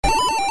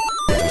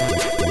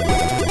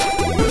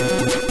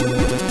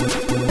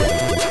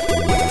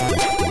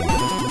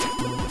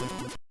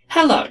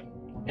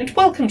and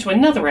welcome to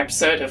another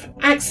episode of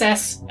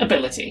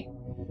Accessibility.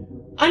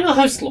 I'm your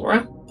host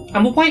Laura.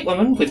 I'm a white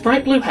woman with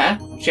bright blue hair,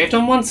 shaved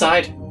on one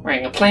side,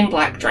 wearing a plain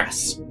black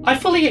dress. I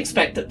fully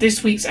expect that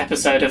this week's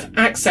episode of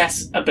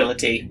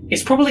Accessibility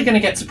is probably going to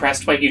get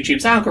suppressed by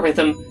YouTube's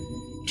algorithm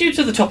due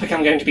to the topic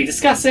I'm going to be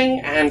discussing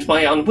and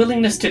my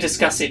unwillingness to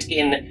discuss it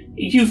in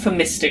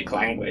euphemistic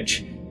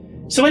language.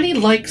 So any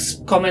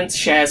likes, comments,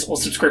 shares, or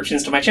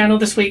subscriptions to my channel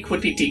this week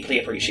would be deeply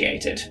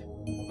appreciated.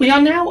 We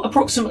are now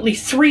approximately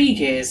 3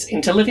 years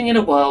into living in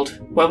a world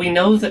where we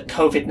know that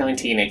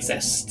COVID-19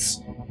 exists.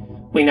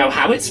 We know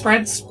how it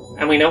spreads,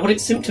 and we know what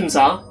its symptoms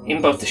are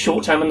in both the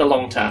short term and the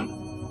long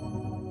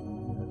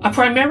term. A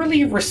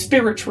primarily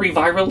respiratory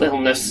viral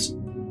illness,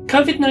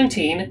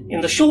 COVID-19 in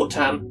the short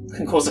term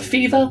can cause a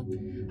fever,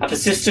 a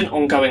persistent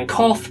ongoing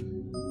cough,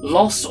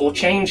 loss or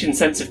change in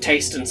sense of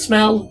taste and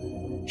smell,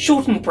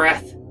 shortened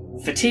breath,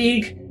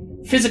 fatigue,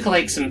 physical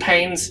aches and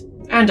pains,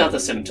 and other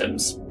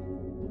symptoms.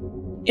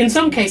 In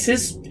some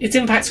cases, its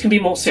impacts can be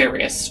more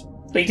serious,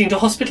 leading to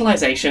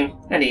hospitalization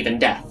and even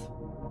death.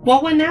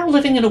 While we're now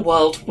living in a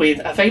world with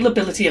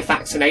availability of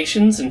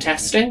vaccinations and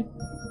testing,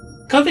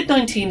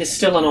 COVID-19 is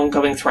still an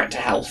ongoing threat to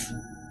health.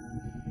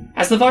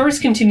 As the virus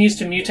continues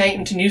to mutate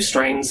into new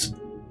strains,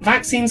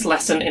 vaccines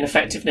lessen in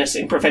effectiveness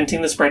in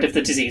preventing the spread of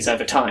the disease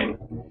over time.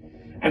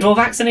 And while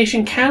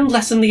vaccination can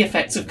lessen the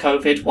effects of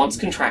COVID once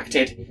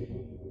contracted,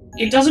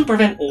 it doesn't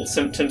prevent all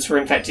symptoms for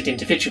infected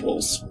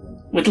individuals,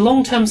 with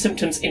long-term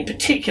symptoms in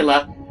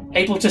particular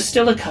able to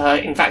still occur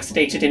in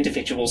vaccinated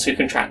individuals who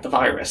contract the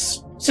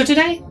virus. So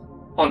today,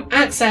 on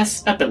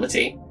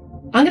Accessibility,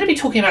 I'm going to be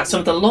talking about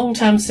some of the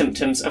long-term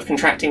symptoms of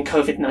contracting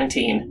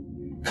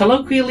COVID-19,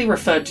 colloquially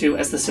referred to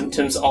as the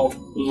symptoms of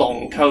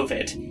long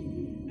COVID,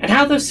 and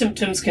how those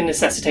symptoms can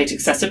necessitate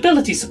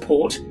accessibility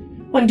support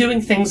when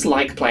doing things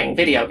like playing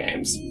video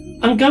games.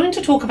 I'm going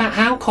to talk about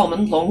how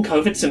common long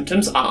COVID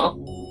symptoms are,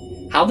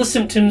 how the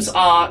symptoms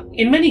are,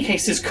 in many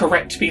cases,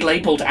 correct to be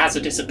labelled as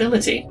a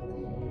disability,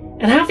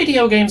 and how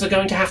video games are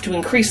going to have to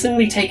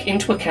increasingly take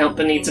into account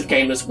the needs of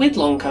gamers with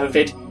long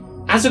COVID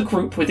as a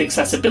group with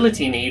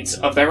accessibility needs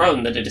of their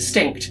own that are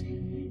distinct,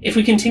 if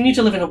we continue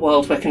to live in a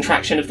world where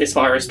contraction of this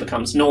virus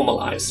becomes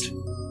normalised.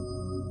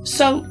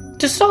 So,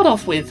 to start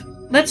off with,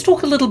 let's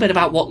talk a little bit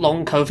about what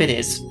long COVID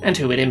is and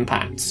who it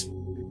impacts.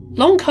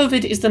 Long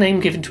COVID is the name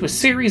given to a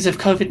series of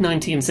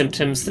COVID-19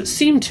 symptoms that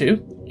seem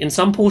to, in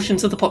some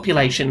portions of the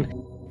population,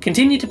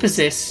 continue to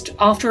persist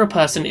after a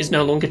person is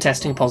no longer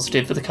testing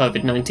positive for the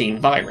COVID-19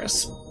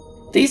 virus.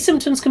 These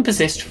symptoms can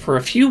persist for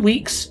a few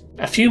weeks,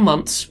 a few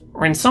months,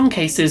 or in some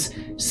cases,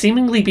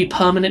 seemingly be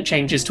permanent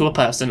changes to a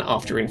person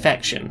after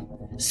infection.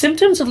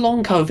 Symptoms of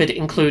long COVID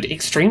include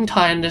extreme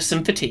tiredness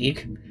and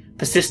fatigue,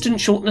 persistent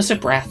shortness of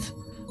breath,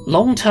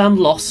 long-term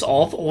loss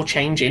of or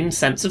change in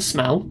sense of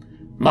smell,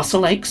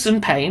 muscle aches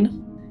and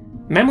pain,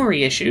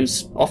 memory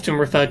issues, often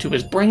referred to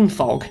as brain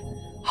fog,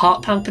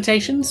 heart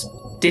palpitations,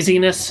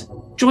 dizziness,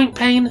 joint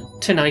pain,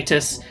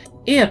 tinnitus,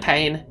 ear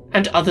pain,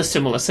 and other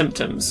similar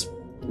symptoms.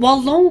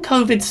 While long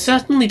COVID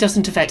certainly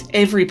doesn't affect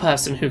every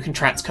person who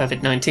contracts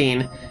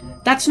COVID-19,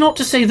 that's not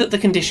to say that the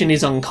condition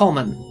is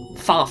uncommon,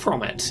 far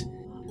from it.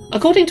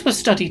 According to a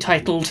study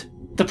titled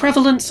The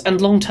Prevalence and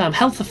Long-Term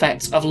Health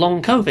Effects of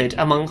Long COVID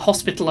Among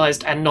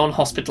Hospitalised and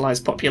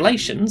Non-Hospitalised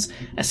Populations,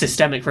 a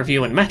systemic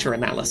review and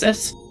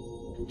meta-analysis,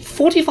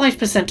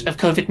 45% of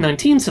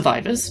COVID-19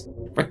 survivors,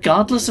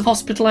 regardless of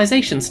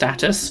hospitalisation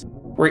status,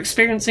 were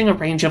experiencing a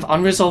range of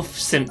unresolved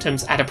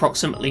symptoms at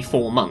approximately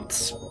 4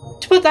 months.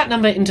 To put that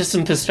number into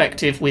some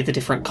perspective with a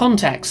different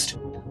context,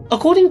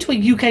 according to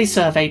a UK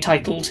survey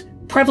titled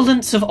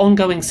Prevalence of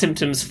Ongoing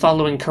Symptoms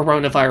Following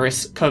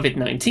Coronavirus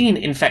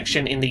COVID-19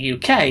 Infection in the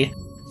UK,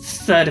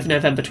 3rd of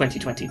November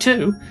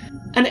 2022,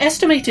 an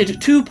estimated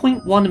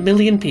 2.1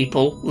 million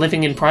people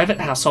living in private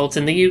households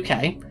in the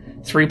UK,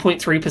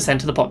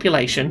 3.3% of the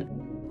population,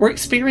 were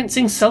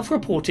experiencing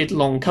self-reported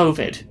long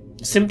COVID,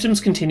 symptoms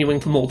continuing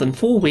for more than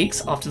 4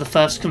 weeks after the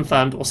first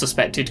confirmed or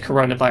suspected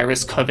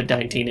coronavirus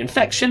COVID-19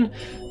 infection,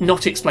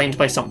 not explained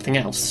by something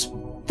else.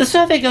 The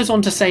survey goes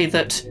on to say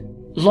that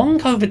long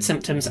COVID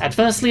symptoms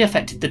adversely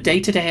affected the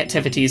day-to-day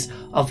activities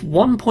of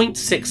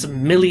 1.6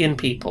 million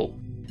people,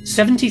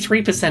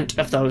 73%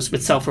 of those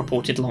with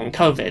self-reported long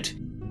COVID,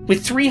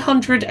 with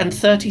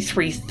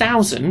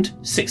 333,000,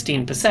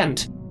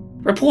 16%,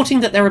 reporting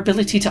that their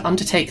ability to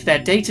undertake their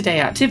day-to-day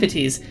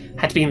activities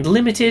had been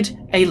limited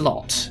a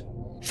lot.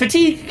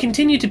 Fatigue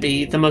continued to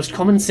be the most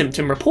common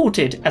symptom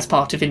reported as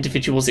part of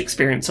individuals'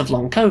 experience of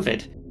long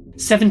COVID,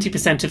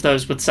 70% of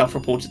those with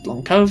self-reported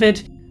long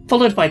COVID,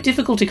 followed by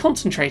difficulty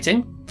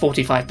concentrating,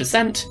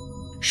 45%,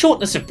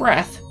 shortness of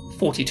breath,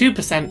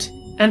 42%,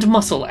 and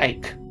muscle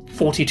ache,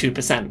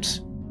 42%.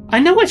 I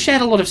know I've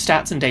shared a lot of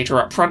stats and data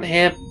up front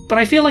here, but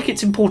I feel like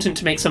it's important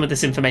to make some of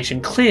this information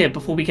clear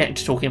before we get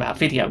into talking about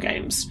video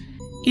games.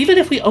 Even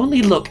if we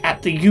only look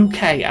at the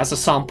UK as a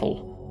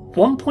sample,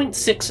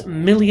 1.6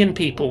 million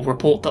people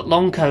report that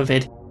long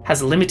COVID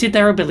has limited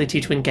their ability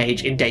to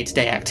engage in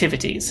day-to-day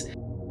activities,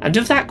 and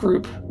of that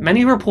group,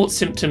 many report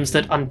symptoms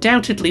that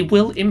undoubtedly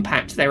will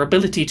impact their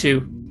ability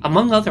to,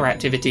 among other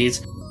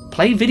activities,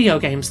 play video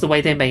games the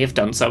way they may have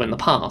done so in the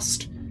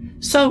past.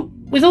 So,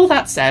 with all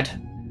that said,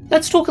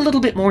 let's talk a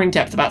little bit more in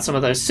depth about some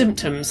of those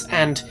symptoms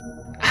and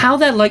how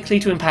they're likely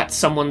to impact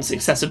someone's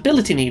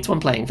accessibility needs when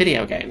playing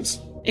video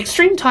games.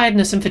 Extreme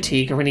tiredness and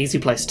fatigue are an easy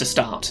place to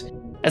start,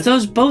 as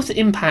those both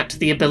impact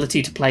the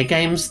ability to play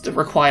games that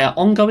require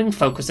ongoing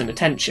focus and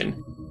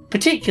attention,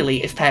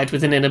 particularly if paired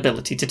with an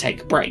inability to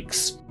take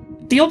breaks.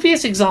 The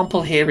obvious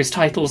example here is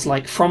titles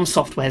like From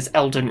Software's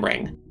Elden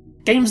Ring,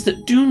 games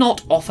that do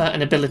not offer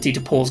an ability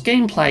to pause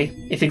gameplay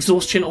if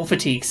exhaustion or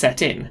fatigue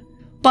set in.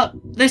 But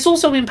this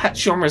also impacts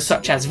genres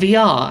such as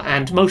VR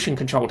and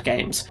motion-controlled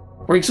games,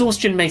 where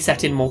exhaustion may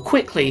set in more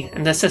quickly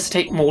and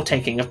necessitate more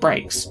taking of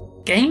breaks.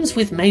 Games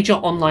with major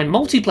online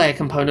multiplayer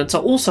components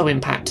are also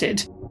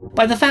impacted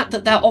by the fact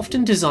that they're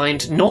often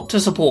designed not to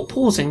support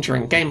pausing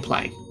during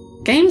gameplay.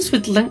 Games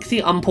with lengthy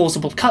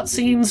unpausable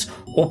cutscenes,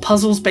 or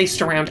puzzles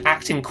based around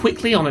acting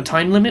quickly on a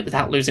time limit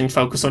without losing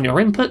focus on your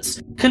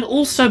inputs, can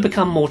also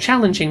become more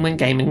challenging when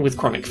gaming with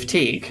chronic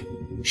fatigue.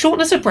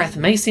 Shortness of breath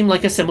may seem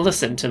like a similar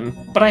symptom,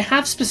 but I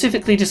have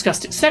specifically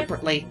discussed it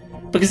separately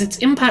because its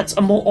impacts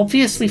are more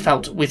obviously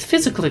felt with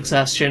physical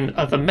exertion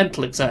over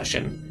mental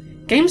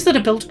exertion. Games that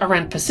are built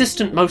around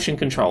persistent motion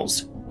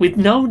controls, with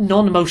no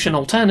non-motion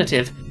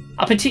alternative,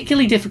 are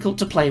particularly difficult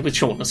to play with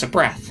shortness of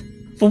breath.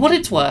 For what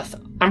it's worth,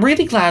 I'm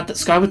really glad that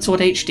Skyward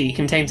Sword HD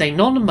contains a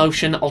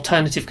non-motion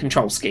alternative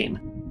control scheme,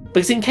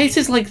 because in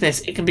cases like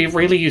this it can be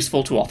really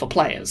useful to offer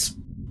players.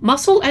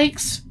 Muscle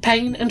aches,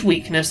 pain, and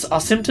weakness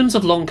are symptoms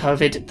of long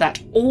COVID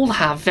that all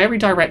have very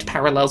direct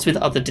parallels with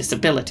other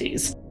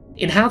disabilities,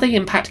 in how they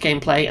impact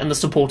gameplay and the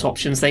support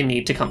options they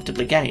need to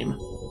comfortably game.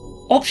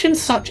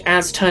 Options such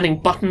as turning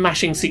button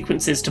mashing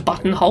sequences to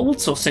button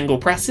holds or single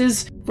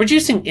presses,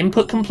 reducing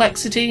input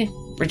complexity,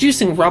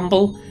 reducing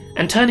rumble,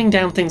 and turning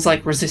down things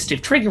like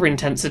resistive trigger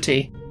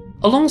intensity,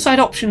 alongside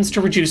options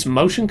to reduce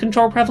motion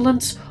control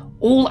prevalence,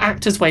 all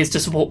act as ways to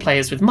support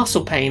players with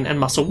muscle pain and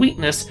muscle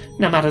weakness,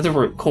 no matter the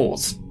root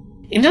cause.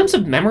 In terms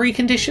of memory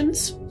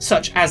conditions,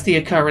 such as the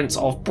occurrence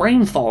of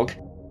brain fog,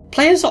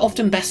 players are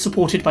often best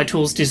supported by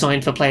tools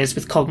designed for players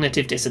with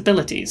cognitive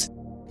disabilities,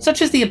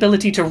 such as the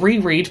ability to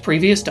reread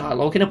previous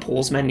dialogue in a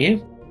pause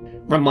menu,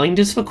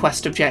 reminders for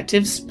quest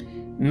objectives,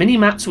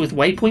 mini-maps with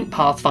waypoint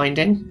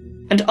pathfinding,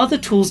 and other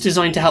tools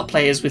designed to help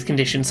players with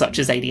conditions such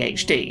as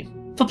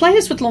ADHD. For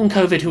players with long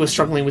COVID who are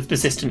struggling with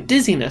persistent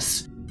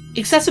dizziness,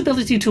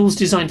 accessibility tools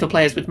designed for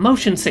players with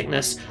motion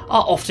sickness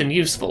are often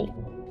useful,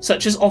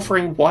 such as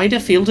offering wider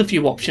field of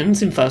view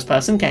options in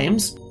first-person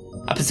games,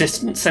 a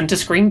persistent center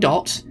screen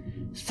dot,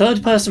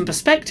 third-person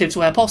perspectives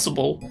where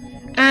possible,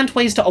 and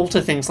ways to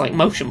alter things like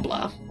motion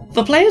blur.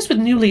 For players with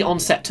newly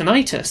onset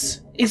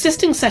tinnitus,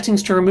 existing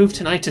settings to remove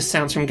tinnitus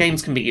sounds from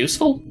games can be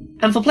useful,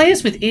 and for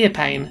players with ear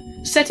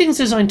pain, settings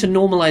designed to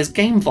normalise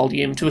game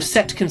volume to a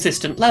set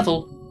consistent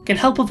level can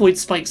help avoid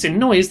spikes in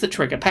noise that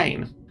trigger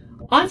pain.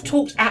 I've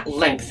talked at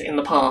length in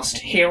the past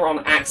here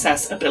on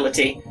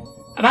accessibility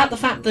about the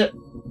fact that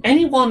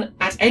anyone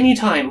at any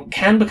time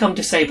can become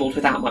disabled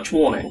without much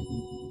warning.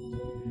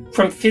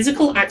 From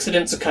physical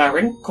accidents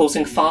occurring,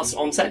 causing fast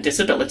onset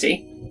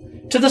disability,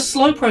 to the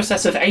slow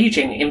process of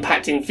aging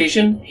impacting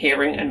vision,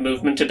 hearing, and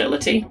movement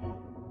ability,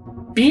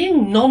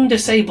 being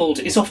non-disabled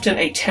is often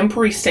a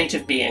temporary state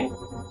of being,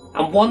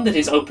 and one that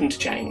is open to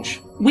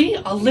change. We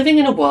are living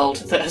in a world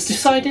that has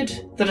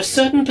decided that a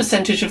certain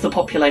percentage of the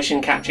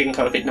population catching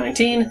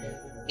COVID-19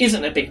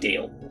 isn't a big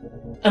deal,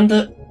 and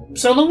that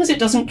so long as it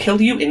doesn't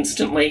kill you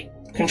instantly,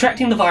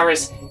 contracting the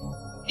virus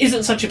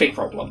isn't such a big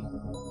problem.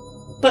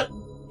 But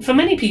for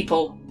many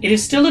people, it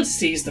is still a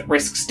disease that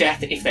risks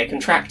death if they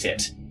contract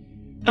it.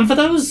 And for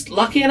those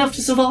lucky enough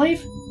to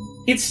survive,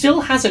 it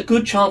still has a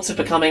good chance of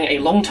becoming a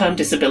long-term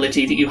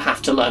disability that you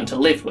have to learn to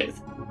live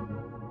with.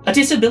 A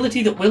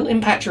disability that will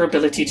impact your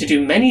ability to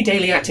do many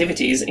daily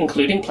activities,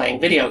 including playing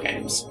video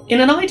games.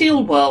 In an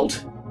ideal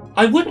world,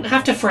 I wouldn't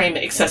have to frame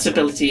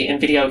accessibility in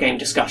video game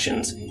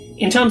discussions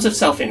in terms of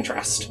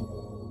self-interest.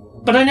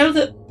 But I know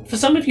that for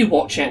some of you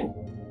watching,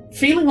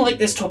 feeling like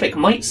this topic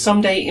might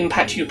someday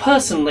impact you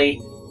personally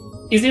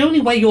is the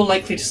only way you're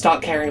likely to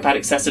start caring about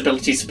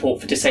accessibility support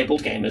for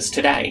disabled gamers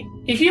today.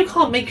 If you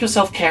can't make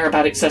yourself care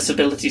about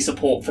accessibility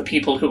support for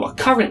people who are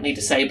currently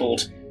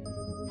disabled,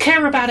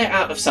 care about it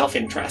out of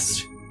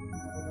self-interest.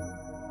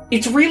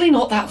 It's really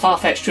not that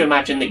far-fetched to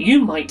imagine that you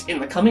might, in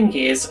the coming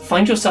years,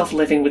 find yourself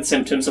living with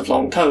symptoms of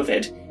long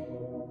COVID.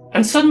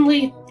 And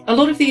suddenly, a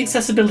lot of the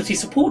accessibility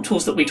support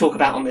tools that we talk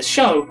about on this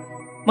show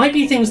might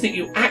be things that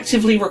you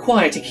actively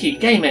require to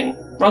keep gaming,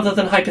 rather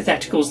than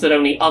hypotheticals that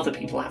only other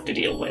people have to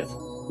deal with.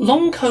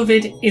 Long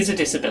COVID is a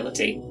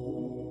disability,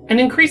 and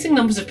increasing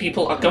numbers of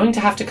people are going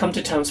to have to come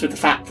to terms with the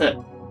fact that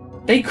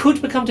they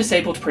could become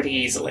disabled pretty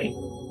easily.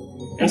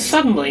 And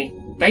suddenly,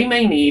 they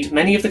may need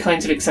many of the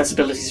kinds of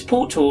accessibility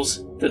support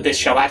tools that this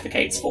show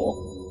advocates for.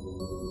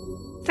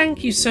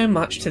 Thank you so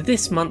much to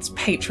this month's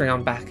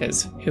Patreon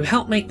backers who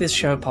help make this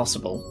show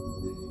possible.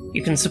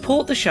 You can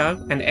support the show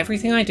and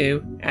everything I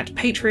do at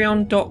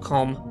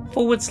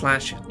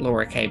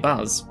patreon.com/Laura K.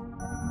 Buzz.